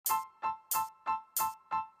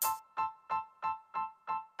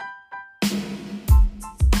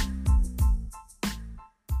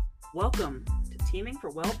Welcome to Teaming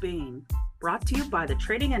for Wellbeing, brought to you by the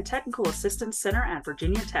Training and Technical Assistance Center at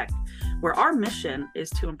Virginia Tech, where our mission is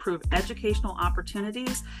to improve educational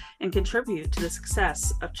opportunities and contribute to the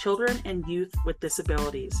success of children and youth with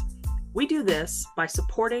disabilities. We do this by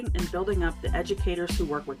supporting and building up the educators who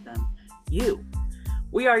work with them, you.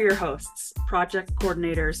 We are your hosts, project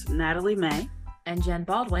coordinators Natalie May and Jen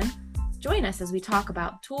Baldwin. Join us as we talk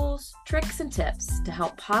about tools, tricks, and tips to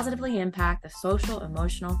help positively impact the social,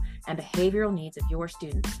 emotional, and behavioral needs of your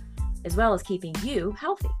students, as well as keeping you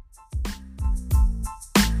healthy.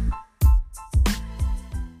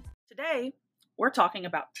 Today, we're talking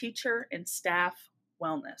about teacher and staff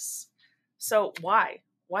wellness. So why?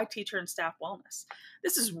 Why teacher and staff wellness?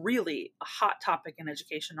 This is really a hot topic in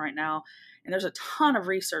education right now, and there's a ton of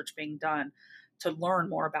research being done to learn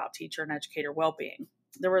more about teacher and educator well-being.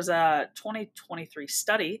 There was a 2023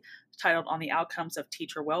 study titled On the Outcomes of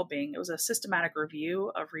Teacher Wellbeing. It was a systematic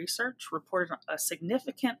review of research, reported a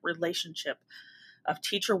significant relationship of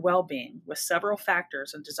teacher well-being with several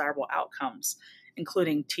factors and desirable outcomes,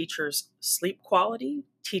 including teachers' sleep quality,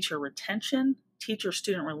 teacher retention,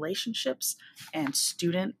 teacher-student relationships, and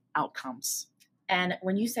student outcomes. And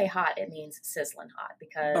when you say hot, it means sizzling hot,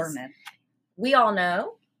 because Burning. We all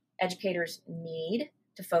know educators need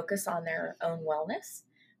to focus on their own wellness,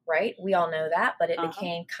 right? We all know that, but it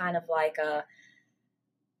became kind of like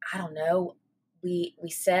we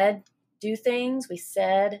said do things, we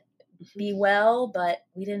said be well, but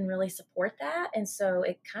we didn't really support that. And so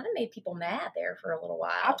it kind of made people mad there for a little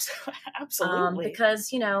while. Absolutely.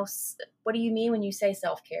 Because, what do you mean when you say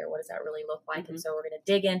self-care? What does that really look like? And so we're going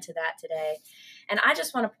to dig into that today. And I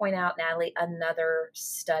just want to point out, Natalie, another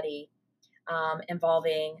study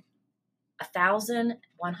involving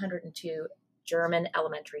 1,102 German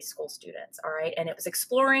elementary school students, all right? And it was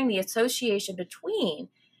exploring the association between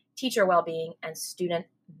teacher well-being and student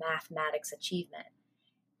mathematics achievement.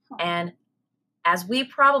 And as we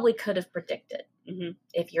probably could have predicted,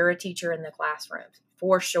 if you're a teacher in the classroom,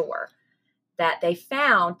 for sure, that they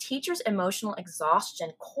found teachers' emotional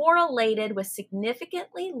exhaustion correlated with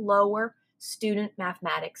significantly lower student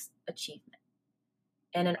mathematics achievement.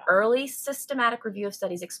 And an early systematic review of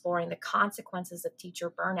studies exploring the consequences of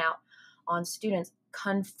teacher burnout on students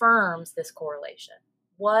confirms this correlation.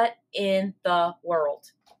 What in the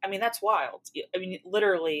world? I mean, that's wild. I mean,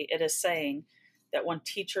 literally, it is saying that when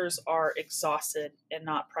teachers are exhausted and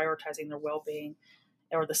not prioritizing their well-being,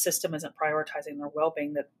 or the system isn't prioritizing their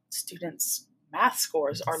well-being, that students' math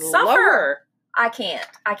scores are lower. I can't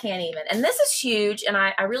even. And this is huge, and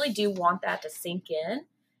I really do want that to sink in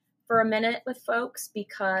for a minute with folks,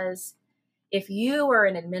 because if you are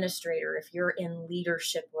an administrator, if you're in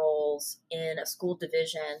leadership roles in a school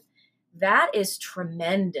division, that is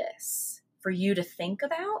tremendous for you to think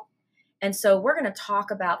about. And so we're going to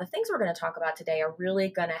talk about, the things we're going to talk about today are really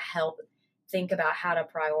going to help think about how to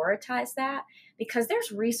prioritize that, because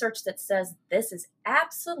there's research that says this is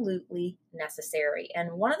absolutely necessary.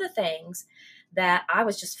 And one of the things that I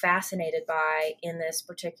was just fascinated by in this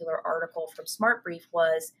particular article from SmartBrief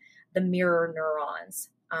was the mirror neurons.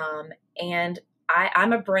 And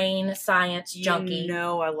I'm a brain science junkie.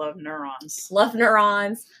 I love neurons. Love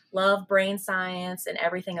neurons, love brain science and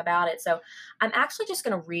everything about it. So I'm actually just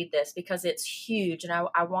going to read this because it's huge, and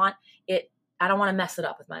I want it. I don't want to mess it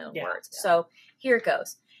up with my own words. Yeah. So here it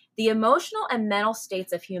goes. The emotional and mental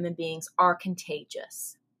states of human beings are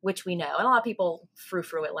contagious, which we know. And a lot of people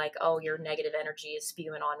through it like, oh, your negative energy is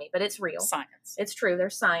spewing on me, but it's real. Science. It's true.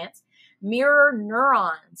 There's science. Mirror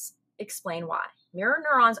neurons explain why. Mirror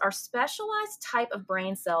neurons are specialized type of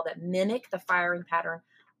brain cell that mimic the firing pattern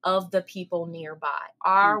of the people nearby.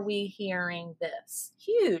 Are we hearing this?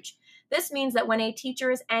 Huge. This means that when a teacher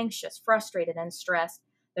is anxious, frustrated, and stressed,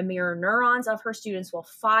 the mirror neurons of her students will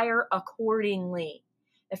fire accordingly,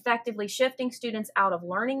 effectively shifting students out of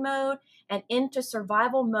learning mode and into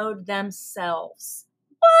survival mode themselves.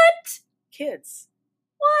 What? Kids.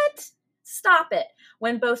 What? Stop it.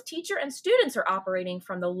 When both teacher and students are operating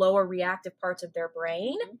from the lower reactive parts of their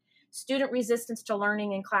brain, student resistance to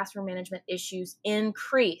learning and classroom management issues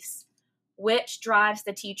increase, which drives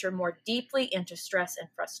the teacher more deeply into stress and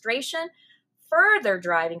frustration, further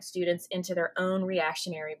driving students into their own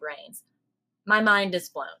reactionary brains. My mind is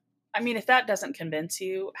blown. I mean, if that doesn't convince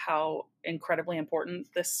you how incredibly important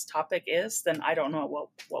this topic is, then I don't know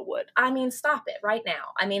what would. I mean, stop it right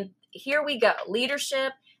now. I mean, here we go.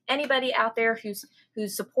 Leadership, anybody out there who's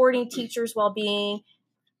supporting teachers' well-being,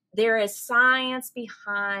 there is science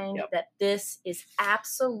behind that this is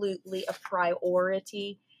absolutely a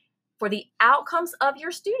priority for the outcomes of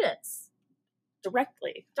your students.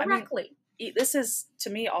 Directly. I mean, this is, to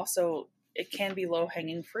me, also it can be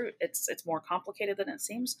low-hanging fruit. It's more complicated than it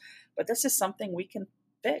seems, but this is something we can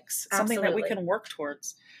fix, something that we can work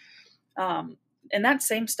towards. In that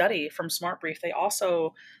same study from SmartBrief, they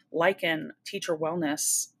also liken teacher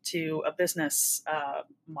wellness to a business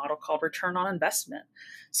model called return on investment.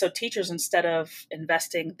 So teachers, instead of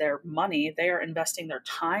investing their money, they are investing their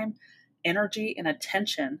time, energy, and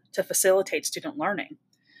attention to facilitate student learning.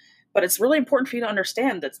 But it's really important for you to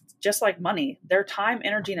understand that just like money, their time,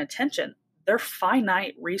 energy, and attention, they're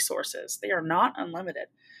finite resources. They are not unlimited.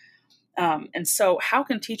 And so how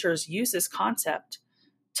can teachers use this concept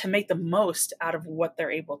to make the most out of what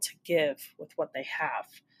they're able to give with what they have?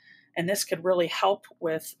 And this could really help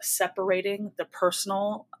with separating the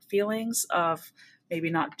personal feelings of maybe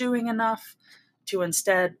not doing enough to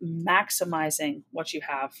instead maximizing what you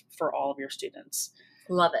have for all of your students.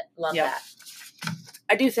 Love it. Love that.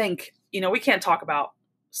 I do think, we can't talk about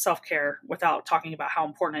self-care without talking about how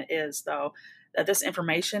important it is, though, that this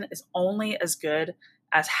information is only as good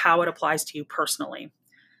as how it applies to you personally.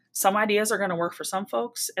 Some ideas are going to work for some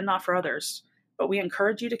folks and not for others, but we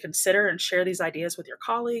encourage you to consider and share these ideas with your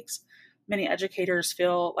colleagues. Many educators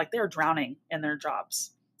feel like they're drowning in their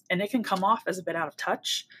jobs, and it can come off as a bit out of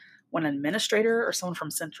touch when an administrator or someone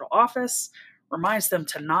from central office reminds them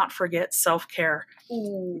to not forget self-care.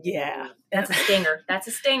 Ooh, yeah. That's a stinger. That's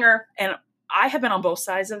a stinger. And I have been on both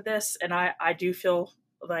sides of this, and I do feel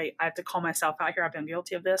like I have to call myself out here. I've been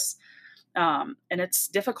guilty of this. And it's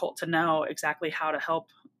difficult to know exactly how to help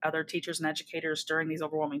other teachers and educators during these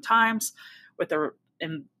overwhelming times with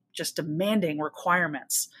and just demanding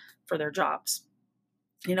requirements for their jobs.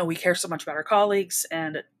 We care so much about our colleagues,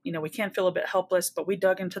 and, we can feel a bit helpless, but we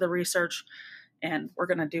dug into the research, and we're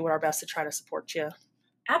going to do our best to try to support you.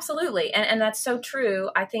 Absolutely. And that's so true.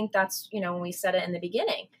 I think that's, when we said it in the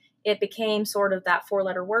beginning, it became sort of that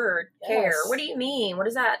 4-letter word, care. What do you mean? What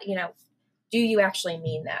is that? Do you actually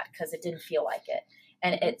mean that? Because it didn't feel like it.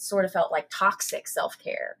 And it sort of felt like toxic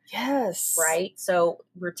self-care. Yes. Right? So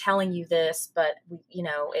we're telling you this, but,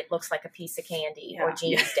 it looks like a piece of candy or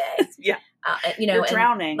Jean's Day. Yeah. You're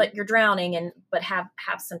drowning. But you're drowning, but have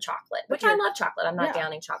some chocolate, which I love chocolate. I'm not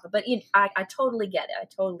downing chocolate, but I totally get it. I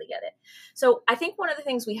totally get it. So I think one of the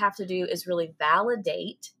things we have to do is really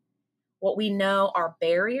validate what we know are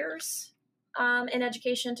barriers in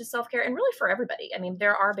education to self-care, and really for everybody. I mean,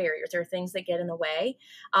 there are barriers. There are things that get in the way.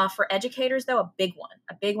 For educators, though, a big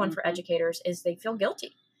one for educators is they feel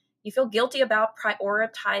guilty. You feel guilty about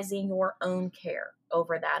prioritizing your own care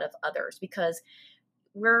over that of others because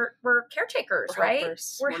we're caretakers, right?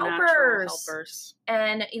 We're helpers.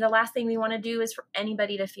 And the last thing we want to do is for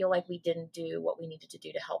anybody to feel like we didn't do what we needed to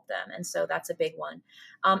do to help them. And so that's a big one.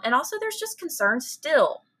 And also there's just concern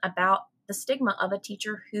still about the stigma of a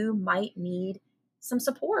teacher who might need some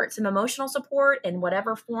support, some emotional support in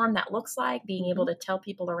whatever form that looks like, being able to tell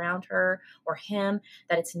people around her or him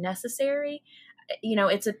that it's necessary.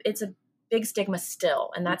 It's a big stigma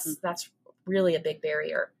still. And that's really a big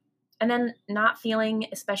barrier. And then not feeling,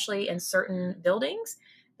 especially in certain buildings,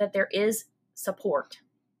 that there is support,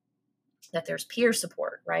 that there's peer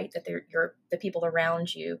support, right? That you're the people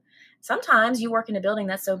around you. Sometimes you work in a building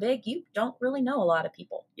that's so big, you don't really know a lot of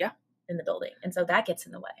people. Yeah. In the building. And so that gets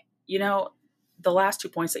in the way. The last 2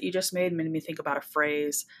 points that you just made me think about a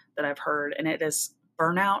phrase that I've heard, and it is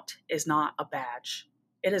burnout is not a badge.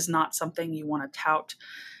 It is not something you want to tout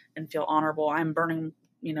and feel honorable. I'm burning,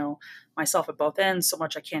 myself at both ends so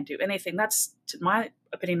much I can't do anything. That's, to my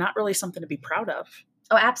opinion, not really something to be proud of.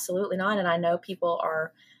 Oh, absolutely not. And I know people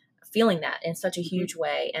are feeling that in such a huge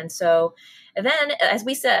way. And so then, as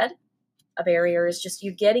we said, a barrier is just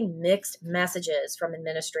you getting mixed messages from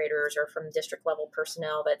administrators or from district level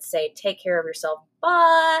personnel that say, take care of yourself, but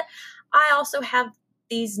I also have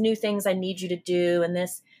these new things I need you to do and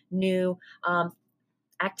this new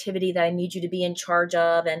activity that I need you to be in charge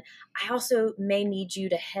of. And I also may need you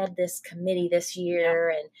to head this committee this year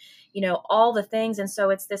and, all the things. And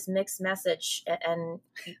so it's this mixed message and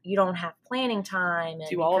you don't have planning time. And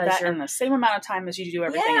do all of that in the same amount of time as you do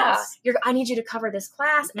everything else. I need you to cover this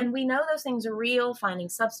class. And we know those things are real. Finding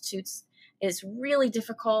substitutes is really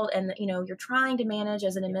difficult. And, you're trying to manage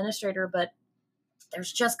as an administrator, but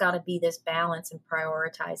there's just got to be this balance and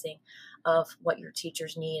prioritizing of what your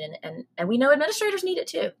teachers need. And we know administrators need it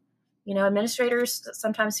too. Administrators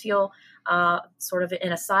sometimes feel sort of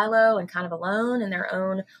in a silo and kind of alone in their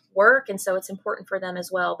own work. And so it's important for them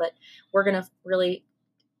as well. But we're going to really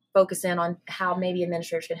focus in on how maybe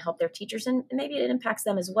administrators can help their teachers and maybe it impacts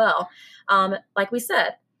them as well. Like we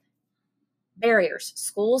said, Barriers.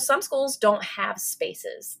 Some schools don't have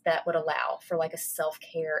spaces that would allow for like a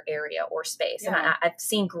self-care area or space. Yeah. And I've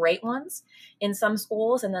seen great ones in some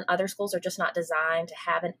schools, and then other schools are just not designed to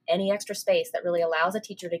have any extra space that really allows a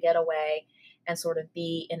teacher to get away and sort of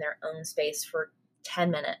be in their own space for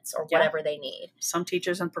 10 minutes or whatever they need. Some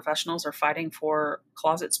teachers and professionals are fighting for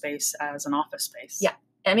closet space as an office space. Yeah.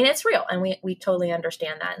 I mean, it's real, and we totally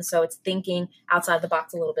understand that. And so it's thinking outside the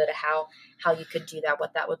box a little bit of how you could do that,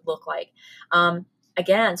 what that would look like.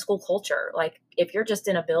 Again, school culture, like if you're just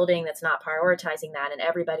in a building that's not prioritizing that and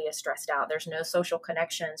everybody is stressed out, there's no social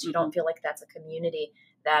connections, you don't feel like that's a community,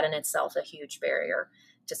 that in itself a huge barrier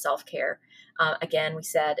to self-care. Again, we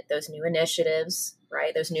said those new initiatives,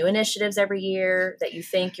 right? Those new initiatives every year that you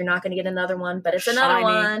think you're not going to get another one, but it's another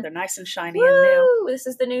one. They're nice and shiny and new. This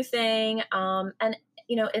is the new thing. And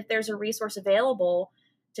if there's a resource available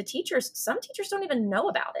to teachers, some teachers don't even know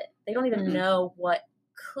about it. They don't even know what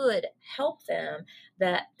could help them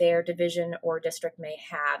that their division or district may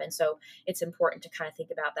have. And so it's important to kind of think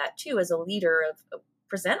about that too, as a leader, of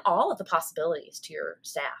present all of the possibilities to your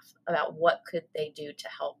staff about what could they do to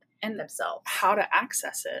help themselves. How to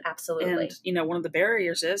access it. Absolutely. And, one of the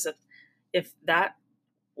barriers is if that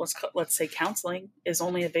was, let's say, counseling is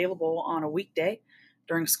only available on a weekday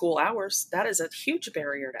during school hours, that is a huge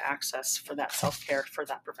barrier to access for that self-care for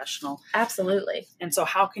that professional. Absolutely. And so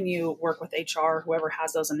how can you work with HR, whoever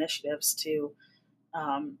has those initiatives, to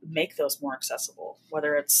make those more accessible,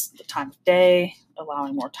 whether it's the time of day,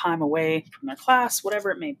 allowing more time away from their class, whatever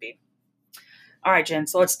it may be. All right, Jen,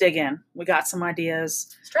 so let's dig in. We got some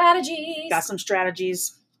ideas. Got some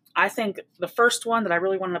strategies. I think the first one that I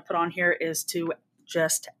really wanted to put on here is to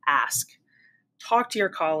just ask. Talk to your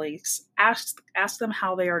colleagues, ask them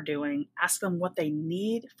how they are doing, ask them what they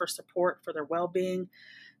need for support for their well-being.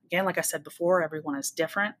 Again, like I said before, everyone is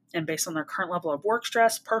different, and based on their current level of work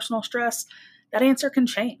stress, personal stress, that answer can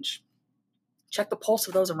change. Check the pulse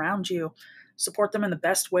of those around you. Support them in the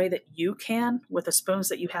best way that you can with the spoons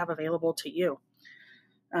that you have available to you.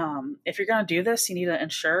 If you're going to do this, you need to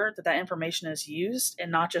ensure that information is used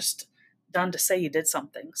and not just done to say you did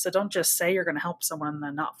something. So don't just say you're going to help someone and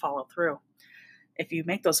then not follow through. If you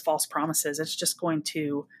make those false promises, it's just going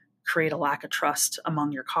to create a lack of trust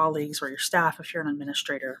among your colleagues or your staff if you're an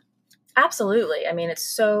administrator. Absolutely. I mean, it's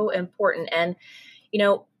so important. And,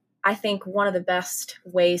 I think one of the best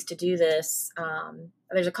ways to do this,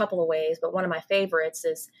 there's a couple of ways, but one of my favorites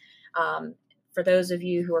is, for those of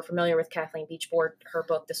you who are familiar with Kathleen Beachboard, her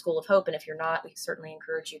book, The School of Hope. And if you're not, we certainly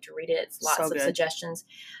encourage you to read it. It's lots of suggestions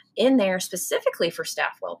in there specifically for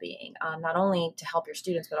staff well-being, not only to help your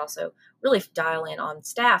students, but also really dial in on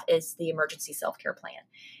staff, is the emergency self-care plan.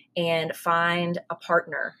 And find a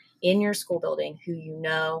partner in your school building who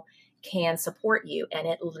can support you. And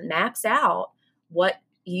it maps out what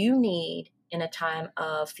you need in a time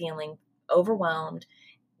of feeling overwhelmed,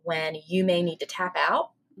 when you may need to tap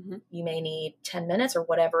out. You may need 10 minutes or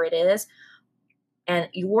whatever it is. And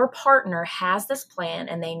your partner has this plan,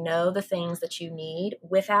 and they know the things that you need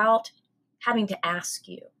without having to ask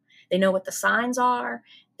you. They know what the signs are.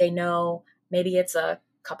 They know maybe it's a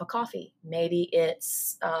cup of coffee. Maybe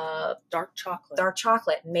it's dark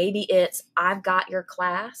chocolate. Maybe it's, I've got your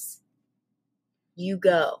class. You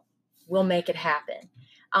go. We'll make it happen.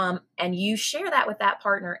 And you share that with that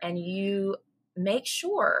partner, and you make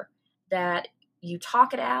sure that you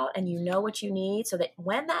talk it out and you know what you need, so that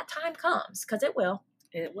when that time comes, because it will,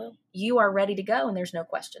 you are ready to go and there's no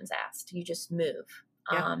questions asked. You just move.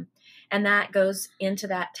 Yeah. And that goes into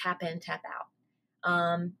that tap in, tap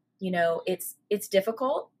out. It's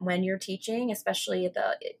difficult when you're teaching, especially at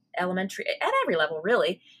the elementary, at every level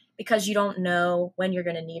really, because you don't know when you're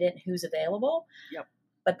going to need it and who's available. Yep.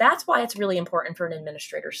 But that's why it's really important for an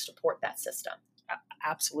administrator to support that system.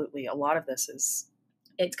 Absolutely. A lot of this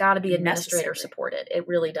it's got to be administrator supported. It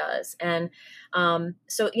really does. And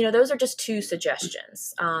so, those are just two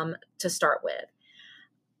suggestions to start with.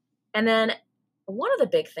 And then one of the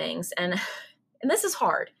big things, and this is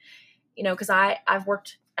hard, because I've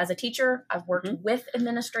worked as a teacher, I've worked with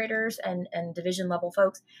administrators and division level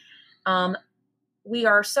folks. We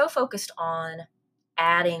are so focused on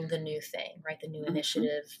adding the new thing, right? The new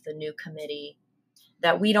initiative, the new committee,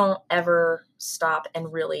 that we don't ever stop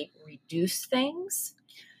and really reduce things,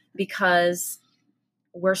 because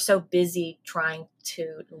we're so busy trying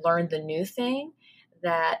to learn the new thing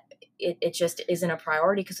that it just isn't a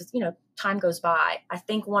priority, because time goes by. I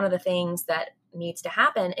think one of the things that needs to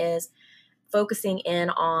happen is focusing in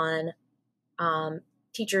on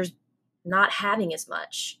teachers not having as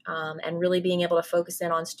much and really being able to focus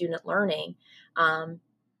in on student learning. And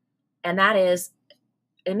that is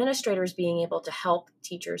administrators being able to help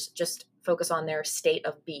teachers just focus on their state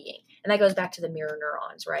of being. And that goes back to the mirror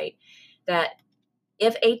neurons, right? That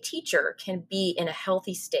if a teacher can be in a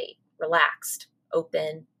healthy state, relaxed,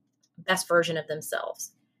 open, best version of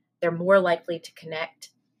themselves, they're more likely to connect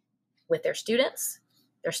with their students.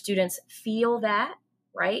 Their students feel that,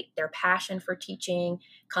 right? Their passion for teaching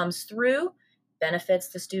comes through, benefits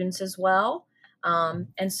the students as well.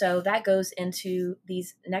 And so that goes into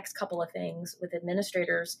these next couple of things with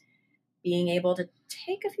administrators being able to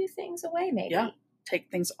take a few things away, maybe. Yeah,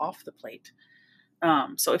 take things off the plate.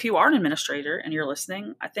 So if you are an administrator and you're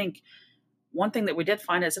listening, I think one thing that we did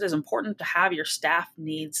find is it is important to have your staff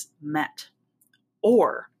needs met,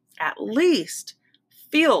 or at least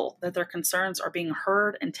feel that their concerns are being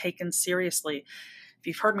heard and taken seriously. If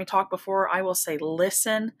you've heard me talk before, I will say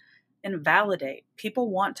listen and validate.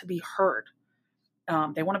 People want to be heard.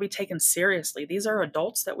 They want to be taken seriously. These are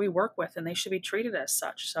adults that we work with, and they should be treated as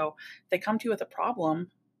such. So if they come to you with a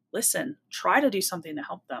problem, listen, try to do something to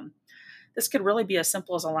help them. This could really be as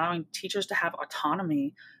simple as allowing teachers to have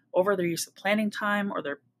autonomy over their use of planning time or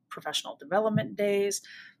their professional development days,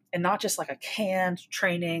 and not just like a canned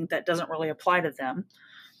training that doesn't really apply to them.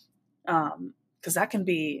 Because that can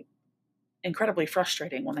be incredibly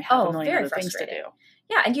frustrating when they have a million other things to do.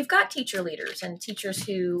 Yeah, and you've got teacher leaders and teachers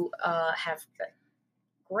who have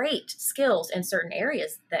great skills in certain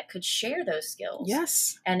areas that could share those skills.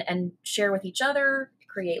 Yes. And share with each other,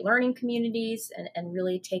 create learning communities, and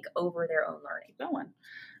really take over their own learning.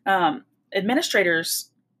 Going.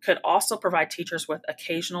 Administrators could also provide teachers with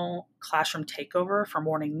occasional classroom takeover for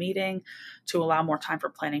morning meeting to allow more time for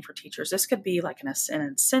planning for teachers. This could be like an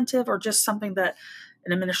incentive or just something that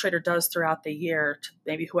an administrator does throughout the year to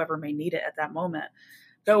maybe whoever may need it at that moment.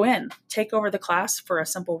 Go in, take over the class for a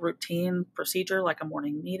simple routine procedure like a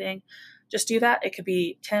morning meeting. Just do that. It could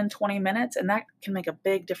be 10, 20 minutes, and that can make a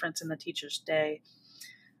big difference in the teacher's day.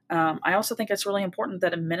 I also think it's really important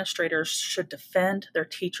that administrators should defend their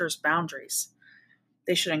teachers' boundaries.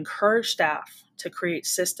 They should encourage staff to create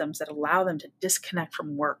systems that allow them to disconnect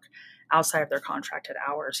from work outside of their contracted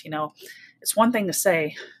hours. It's one thing to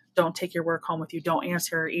say, don't take your work home with you, don't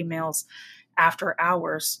answer emails after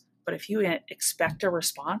hours. But if you expect a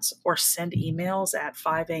response or send emails at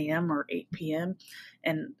 5 a.m. or 8 p.m.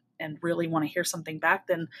 and really want to hear something back,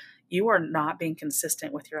 then you are not being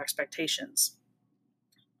consistent with your expectations.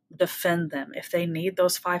 Defend them. If they need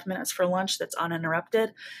those 5 minutes for lunch that's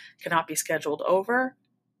uninterrupted, cannot be scheduled over,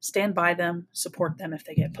 stand by them, support them if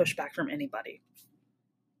they get pushback from anybody.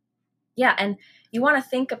 Yeah, and you want to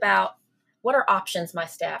think about what are options my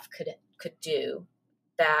staff could do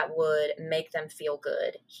that would make them feel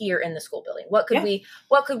good here in the school building. What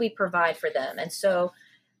could we provide for them? And so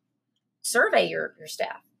survey your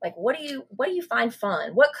staff. Like, what do you find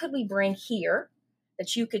fun? What could we bring here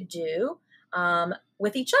that you could do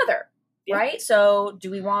with each other, right? So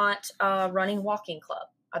do we want a running walking club?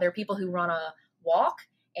 Are there people who run a walk,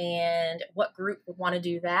 and what group would want to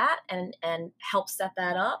do that and help set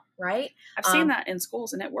that up, right? I've seen that in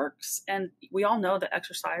schools, and it works. And we all know that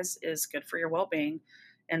exercise is good for your well-being.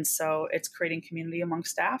 And so it's creating community among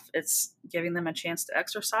staff. It's giving them a chance to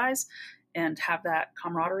exercise and have that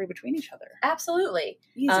camaraderie between each other. Absolutely.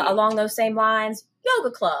 Along those same lines,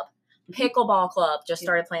 yoga club. Pickleball club, just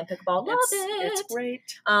started playing pickleball. Love it. It's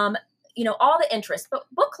great. All the interests, but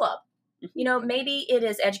book club, maybe it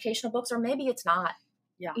is educational books or maybe it's not.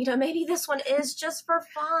 Yeah. Maybe this one is just for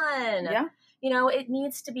fun. Yeah. It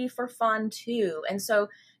needs to be for fun too. And so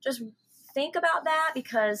just think about that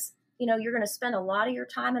because, you're going to spend a lot of your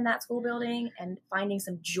time in that school building and finding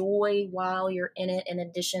some joy while you're in it, in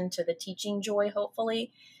addition to the teaching joy,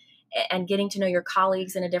 hopefully, and getting to know your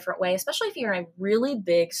colleagues in a different way, especially if you're in a really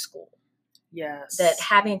big school. Yes. That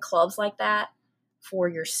having clubs like that for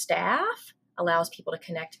your staff allows people to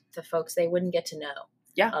connect to folks they wouldn't get to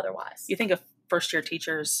know otherwise. You think of first-year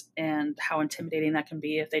teachers and how intimidating that can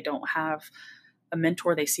be if they don't have a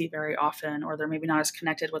mentor they see very often, or they're maybe not as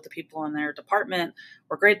connected with the people in their department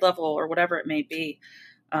or grade level or whatever it may be.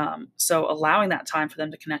 So allowing that time for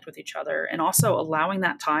them to connect with each other, and also allowing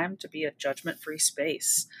that time to be a judgment-free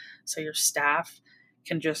space. So your staff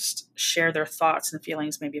can just share their thoughts and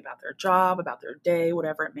feelings maybe about their job, about their day,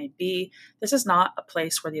 whatever it may be. This is not a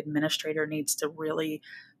place where the administrator needs to really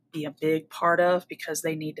be a big part of, because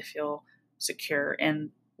they need to feel secure. And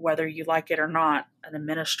whether you like it or not, an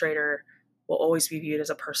administrator will always be viewed as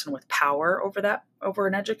a person with power over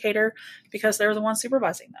an educator, because they're the one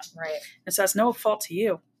supervising them. Right. And so it's no fault to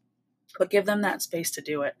you, but give them that space to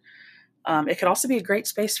do it. It could also be a great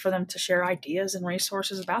space for them to share ideas and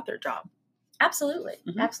resources about their job. Absolutely.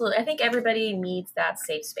 Mm-hmm. Absolutely. I think everybody needs that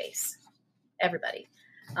safe space. Everybody.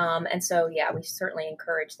 And so, we certainly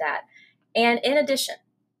encourage that. And in addition,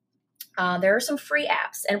 there are some free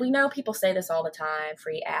apps, and we know people say this all the time,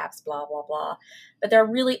 free apps, blah, blah, blah. But there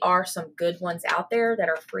really are some good ones out there that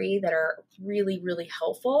are free that are really, really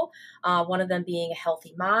helpful. One of them being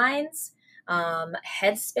Healthy Minds,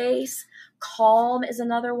 Headspace, Calm is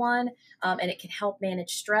another one, and it can help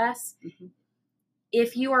manage stress. Mm-hmm.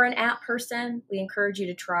 If you are an app person, we encourage you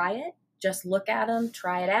to try it. Just look at them,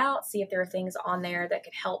 try it out, see if there are things on there that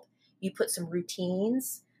could help you put some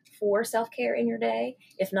routines for self-care in your day,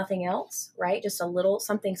 if nothing else, right? Just a little,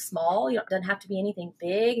 something small. It doesn't have to be anything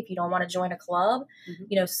big. If you don't want to join a club,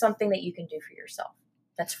 mm-hmm. Something that you can do for yourself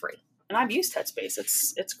that's free. And I've used Headspace.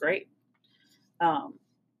 It's great.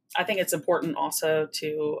 I think it's important also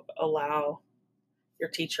to allow your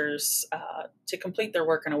teachers to complete their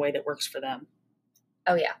work in a way that works for them.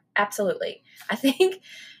 Oh yeah, absolutely. I think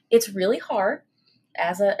it's really hard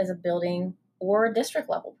as a building or a district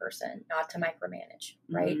level person not to micromanage,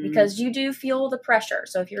 right? Mm. Because you do feel the pressure.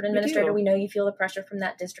 So if you're an administrator, we know you feel the pressure from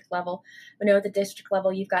that district level. We know at the district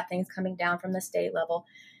level, you've got things coming down from the state level.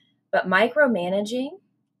 But micromanaging,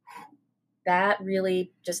 that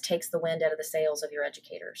really just takes the wind out of the sails of your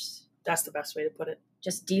educators. That's the best way to put it.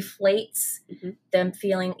 Just deflates mm-hmm. them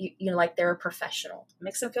feeling, like they're a professional. It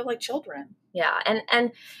makes them feel like children. Yeah.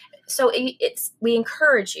 And so we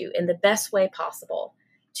encourage you in the best way possible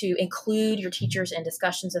to include your teachers in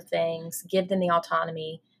discussions of things, give them the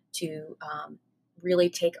autonomy to really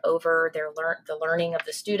take over the learning of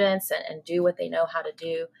the students and do what they know how to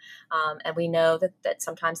do. And we know that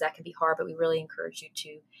sometimes that can be hard, but we really encourage you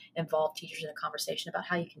to involve teachers in a conversation about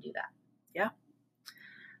how you can do that. Yeah.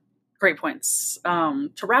 Great points. To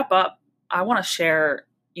wrap up, I want to share,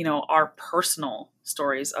 our personal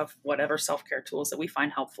stories of whatever self-care tools that we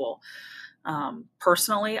find helpful.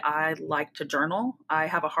 Personally, I like to journal. I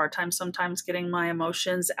have a hard time sometimes getting my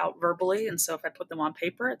emotions out verbally. And so if I put them on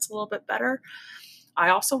paper, it's a little bit better. I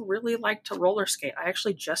also really like to roller skate. I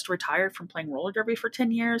actually just retired from playing roller derby for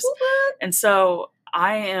 10 years. What? And so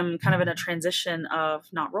I am kind of in a transition of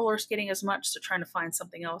not roller skating as much, so trying to find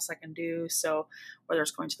something else I can do. So whether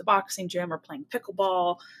it's going to the boxing gym or playing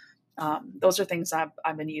pickleball, those are things I've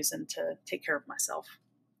been using to take care of myself.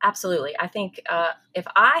 Absolutely. I think if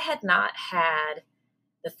I had not had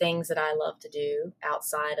the things that I love to do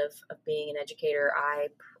outside of being an educator, I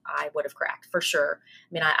would have cracked for sure.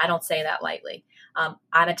 I mean, I don't say that lightly. I'm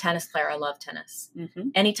a tennis player. I love tennis. Mm-hmm.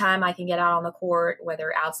 Anytime I can get out on the court,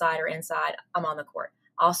 whether outside or inside, I'm on the court.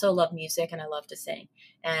 I also love music and I love to sing.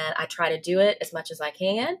 And I try to do it as much as I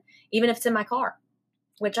can, even if it's in my car,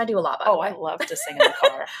 which I do a lot, by the way. I love to sing in the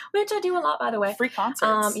car. Which I do a lot, by the way. Free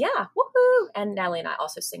concerts. Yeah. Woohoo. And Natalie and I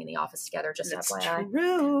also sing in the office together, just FYI.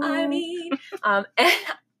 True. I mean, and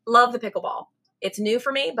love the pickleball. It's new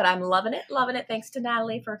for me, but I'm loving it. Thanks to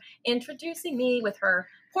Natalie for introducing me with her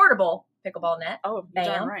portable pickleball net. Oh, you're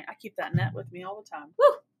darn right. I keep that net with me all the time.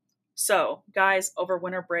 Woo! So, guys, over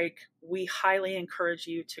winter break, we highly encourage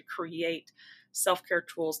you to create self-care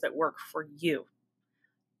tools that work for you.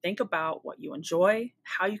 Think about what you enjoy,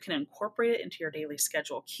 how you can incorporate it into your daily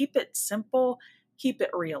schedule. Keep it simple. Keep it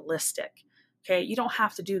realistic. Okay, you don't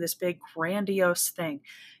have to do this big grandiose thing.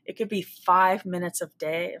 It could be 5 minutes of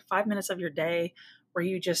your day where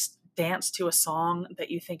you just dance to a song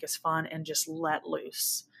that you think is fun and just let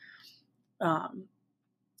loose.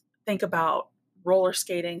 Think about roller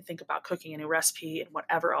skating, think about cooking a new recipe, and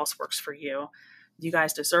whatever else works for you. You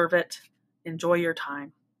guys deserve it. Enjoy your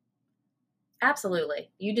time.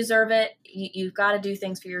 Absolutely. You deserve it. You've got to do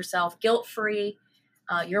things for yourself, guilt-free.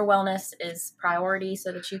 Your wellness is priority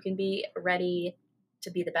so that you can be ready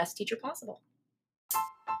to be the best teacher possible.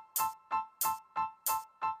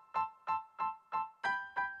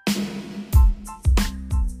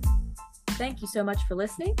 Thank you so much for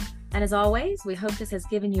listening. And as always, we hope this has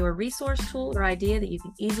given you a resource, tool, or idea that you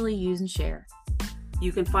can easily use and share.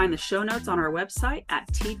 You can find the show notes on our website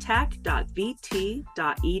at ttac.vt.edu,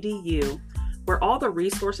 where all the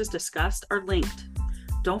resources discussed are linked.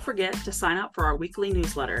 Don't forget to sign up for our weekly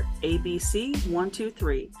newsletter, ABC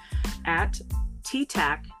 123, at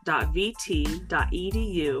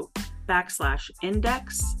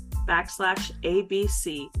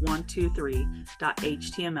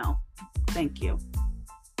ttac.vt.edu/index/ABC123.html. Thank you.